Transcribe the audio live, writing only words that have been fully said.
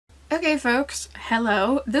Okay folks,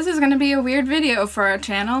 hello. This is going to be a weird video for our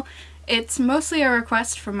channel. It's mostly a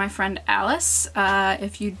request from my friend Alice.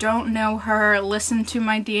 If you don't know her, listen to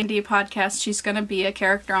my D&D podcast. She's going to be a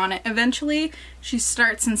character on it eventually. She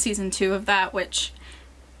starts in season 2 of that, which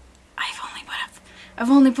I've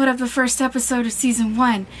only put up the first episode of season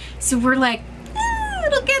 1. So we're like,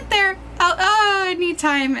 it'll get there. I need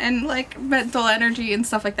time and like mental energy and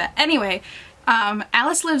stuff like that. Anyway,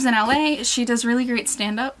 Alice lives in LA. She does really great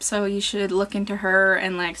stand-up, so you should look into her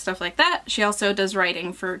and like stuff like that. She also does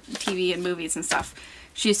writing for TV and movies and stuff.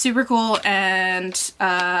 She's super cool, and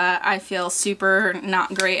I feel super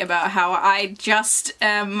not great about how I just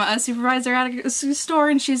am a supervisor at a store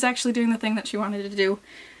and she's actually doing the thing that she wanted to do.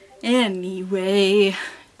 Anyway,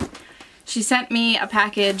 she sent me a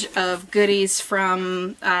package of goodies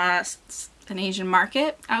from an Asian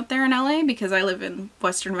market out there in LA because I live in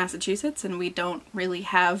Western Massachusetts and we don't really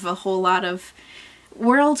have a whole lot of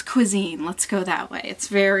world cuisine. Let's go that way. It's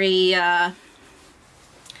very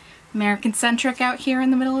American-centric out here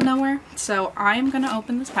in the middle of nowhere. So I'm gonna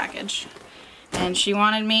open this package and she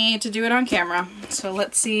wanted me to do it on camera. So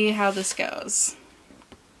let's see how this goes.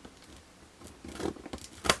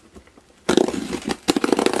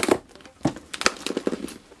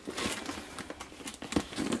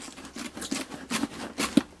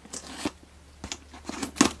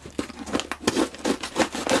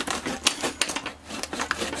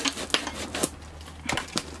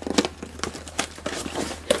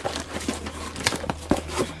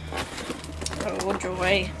 Oh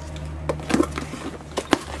joy.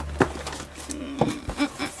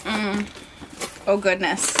 Oh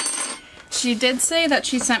goodness. She did say that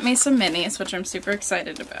she sent me some minis, which I'm super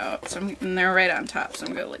excited about. So and they're right on top, so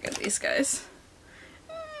I'm gonna look at these guys.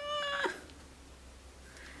 Look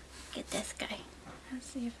at this guy. Let's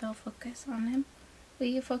see if they'll focus on him. Will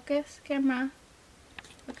you focus, camera?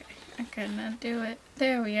 Okay, I couldn't do it.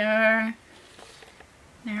 There we are.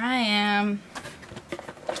 There I am.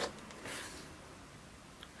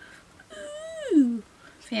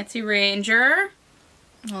 Fancy Ranger.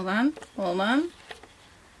 Hold on, hold on.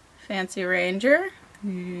 Fancy Ranger.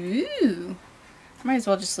 Ooh. Might as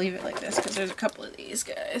well just leave it like this because there's a couple of these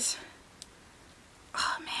guys.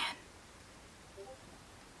 Oh man.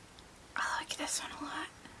 I like this one a lot.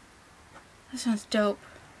 This one's dope.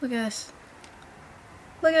 Look at this.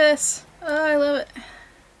 Look at this. Oh, I love it.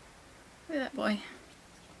 Look at that boy.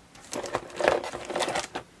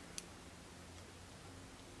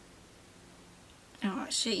 Oh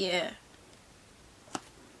shit, yeah.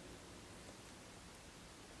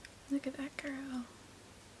 Look at that girl.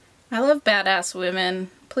 I love badass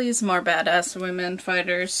women. Please, more badass women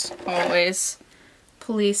fighters. Always.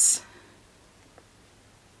 Police.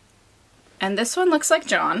 And this one looks like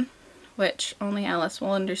John, which only Alice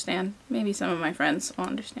will understand. Maybe some of my friends will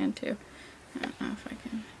understand too. I don't know if I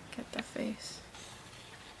can get the face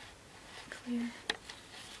clear.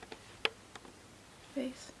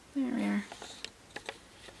 Face. There we are.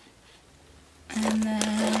 And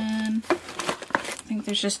then I think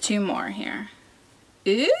there's just 2 more here.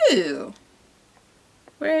 Ooh!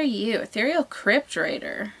 Where are you? Ethereal Crypt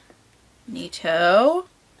Raider. Neato.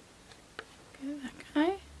 Okay, that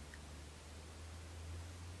guy.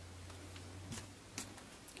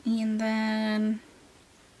 And then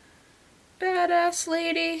badass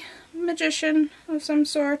lady, magician of some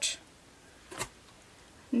sort.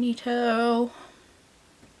 Neato.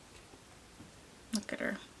 Look at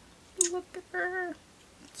her. Look at her.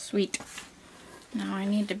 Sweet. Now I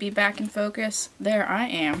need to be back in focus. There I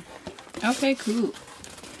am. Okay, cool.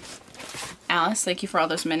 Alice, thank you for all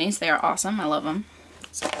those minis. They are awesome. I love them.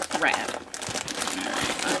 It's rad.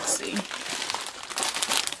 Alright, let's see.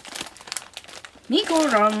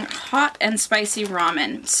 Nikorong hot and spicy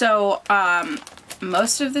ramen. So,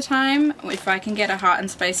 most of the time, if I can get a hot and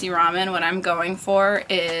spicy ramen, what I'm going for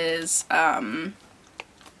is,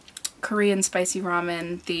 Korean spicy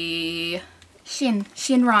ramen, the Shin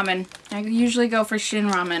ramen. I usually go for Shin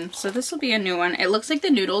ramen, so this will be a new one. It looks like the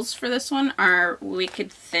noodles for this one are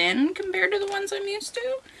wicked thin compared to the ones I'm used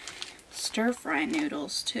to. Stir-fry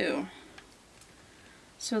noodles, too.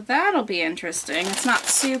 So that'll be interesting. It's not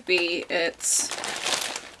soupy, it's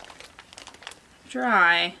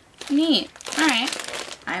dry. Neat.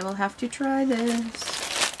 Alright. I will have to try this.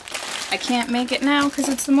 I can't make it now because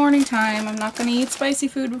it's the morning time. I'm not going to eat spicy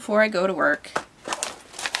food before I go to work.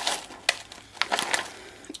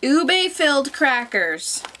 Ube-filled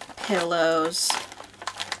crackers. Pillows.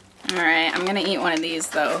 Alright, I'm going to eat one of these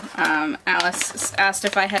though. Alice asked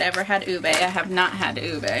if I had ever had ube. I have not had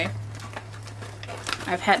ube.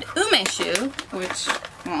 I've had umeshu, which,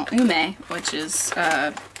 well, ume, which is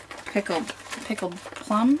pickled pickled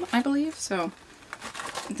plum, I believe. So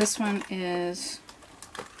this one is,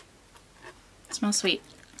 it smells sweet.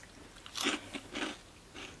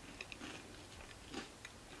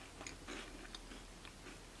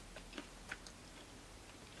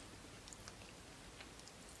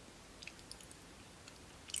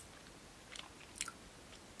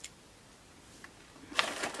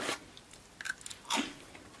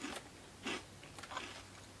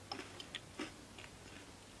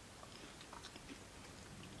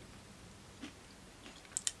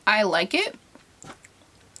 I like it.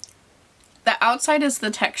 The outside is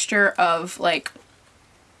the texture of, like,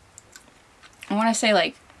 I want to say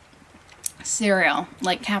like cereal,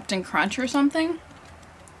 like Captain Crunch or something.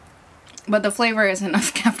 But the flavor isn't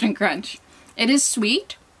of Captain Crunch. It is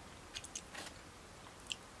sweet.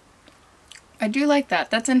 I do like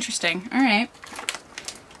that. That's interesting. Alright.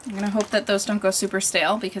 I'm gonna hope that those don't go super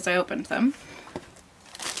stale because I opened them.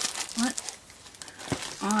 What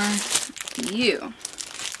are you?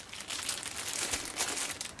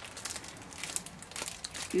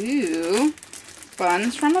 Ooh,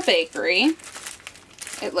 buns from a bakery.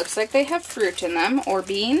 It looks like they have fruit in them, or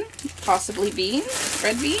bean, possibly bean,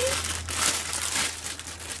 red bean.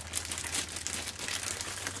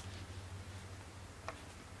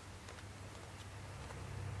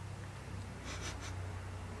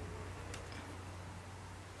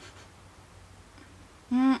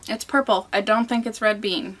 It's purple. I don't think it's red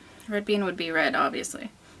bean. Red bean would be red,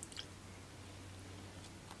 obviously.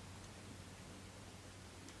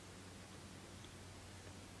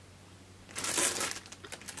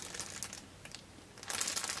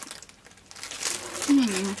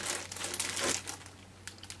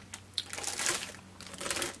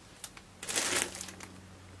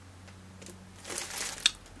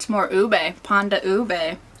 It's more ube, panda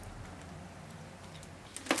ube.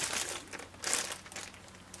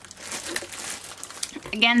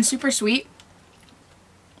 Again, super sweet.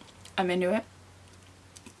 I'm into it.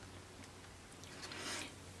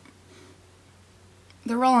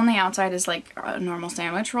 The roll on the outside is like a normal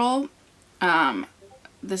sandwich roll.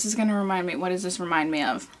 This is gonna remind me, what does this remind me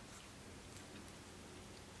of?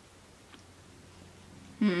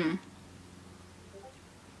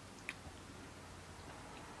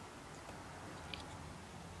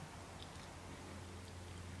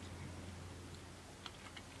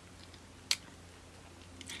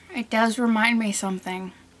 It does remind me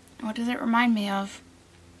something. What does it remind me of?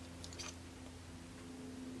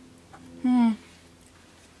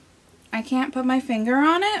 I can't put my finger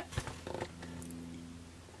on it.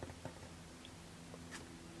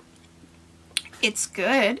 It's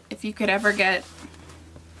good if you could ever get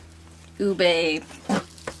ube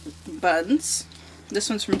buns. This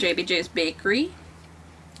one's from JBJ's Bakery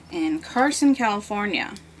in Carson,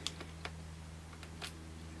 California.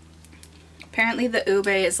 Apparently the ube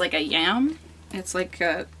is like a yam. It's like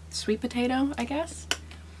a sweet potato, I guess.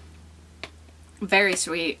 Very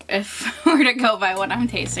sweet, if we're to go by what I'm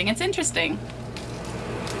tasting. It's interesting.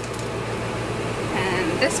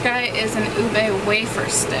 And this guy is an ube wafer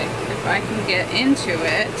stick. If I can get into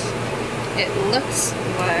it, it looks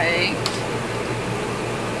like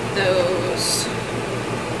those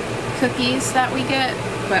cookies that we get,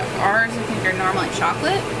 but ours I think are normally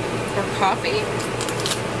chocolate or coffee.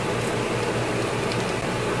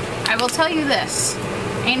 I will tell you this,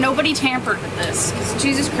 ain't nobody tampered with this, because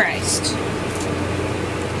Jesus Christ.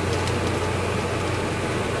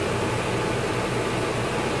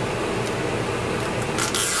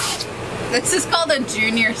 This is called a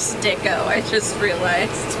junior sticko, I just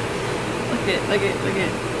realized. Look at,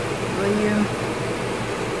 will you?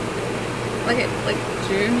 Look,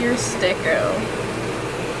 junior sticko.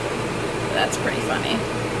 That's pretty funny.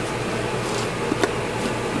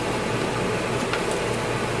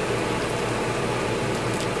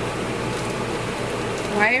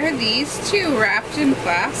 Why are these two wrapped in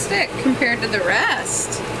plastic compared to the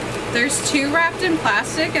rest? There's two wrapped in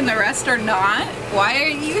plastic and the rest are not? Why are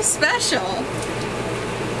you special?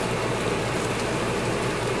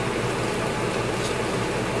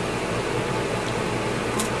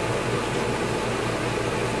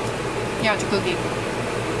 Yeah, it's a cookie.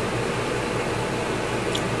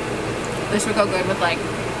 This would go good with like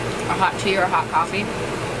a hot tea or a hot coffee.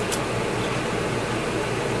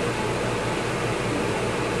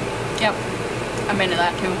 Yep, I'm into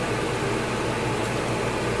that too.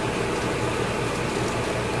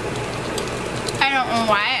 I don't know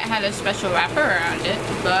why it had a special wrapper around it,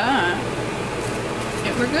 but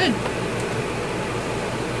it were good.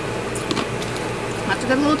 That's a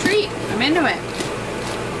good little treat. I'm into it.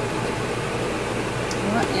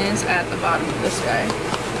 What is at the bottom of this guy?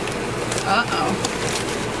 Uh-oh.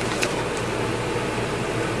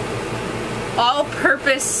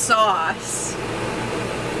 all-purpose sauce.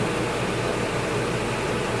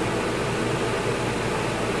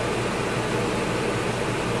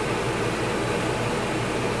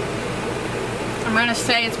 I'm gonna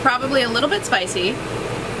say it's probably a little bit spicy.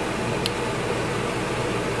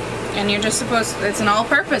 And you're just supposed to, it's an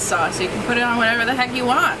all-purpose sauce. You can put it on whatever the heck you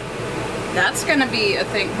want. That's gonna be a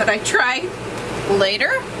thing that I try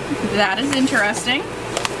later. That is interesting.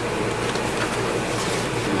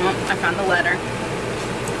 Oh, I found the letter.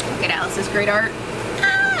 Look at Alice's great art.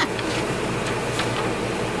 Ah!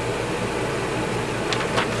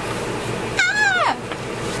 Ah!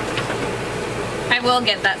 I will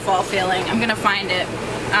get that fall feeling. I'm gonna find it.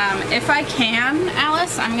 If I can,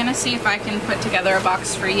 Alice, I'm gonna see if I can put together a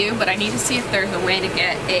box for you, but I need to see if there's a way to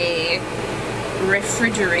get a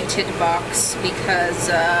refrigerated box because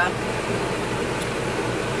I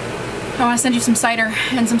want to send you some cider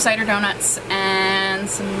and some cider donuts and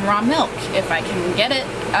some raw milk if I can get it.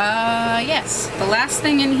 Yes. The last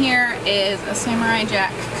thing in here is a Samurai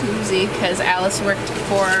Jack koozie because Alice worked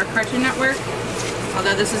for Cartoon Network.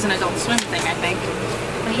 Although this is an Adult Swim thing, I think.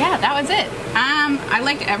 But yeah, that was it. I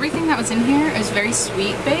liked everything that was in here. It was very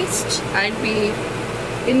sweet based. I'd be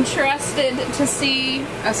interested to see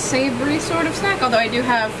a savory sort of snack, although I do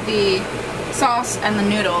have the sauce and the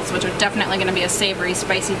noodles, which are definitely going to be a savory,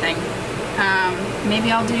 spicy thing.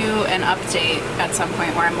 Maybe I'll do an update at some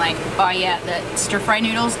point where I'm like, oh yeah, the stir-fry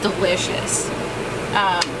noodles, delicious.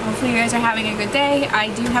 Hopefully you guys are having a good day. I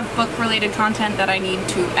do have book-related content that I need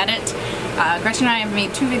to edit. Gretchen and I have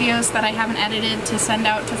made 2 videos that I haven't edited to send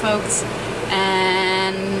out to folks,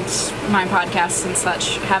 and my podcasts and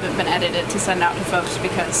such haven't been edited to send out to folks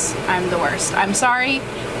because I'm the worst. I'm sorry.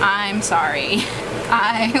 I'm sorry.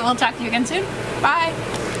 I will talk to you again soon. Bye.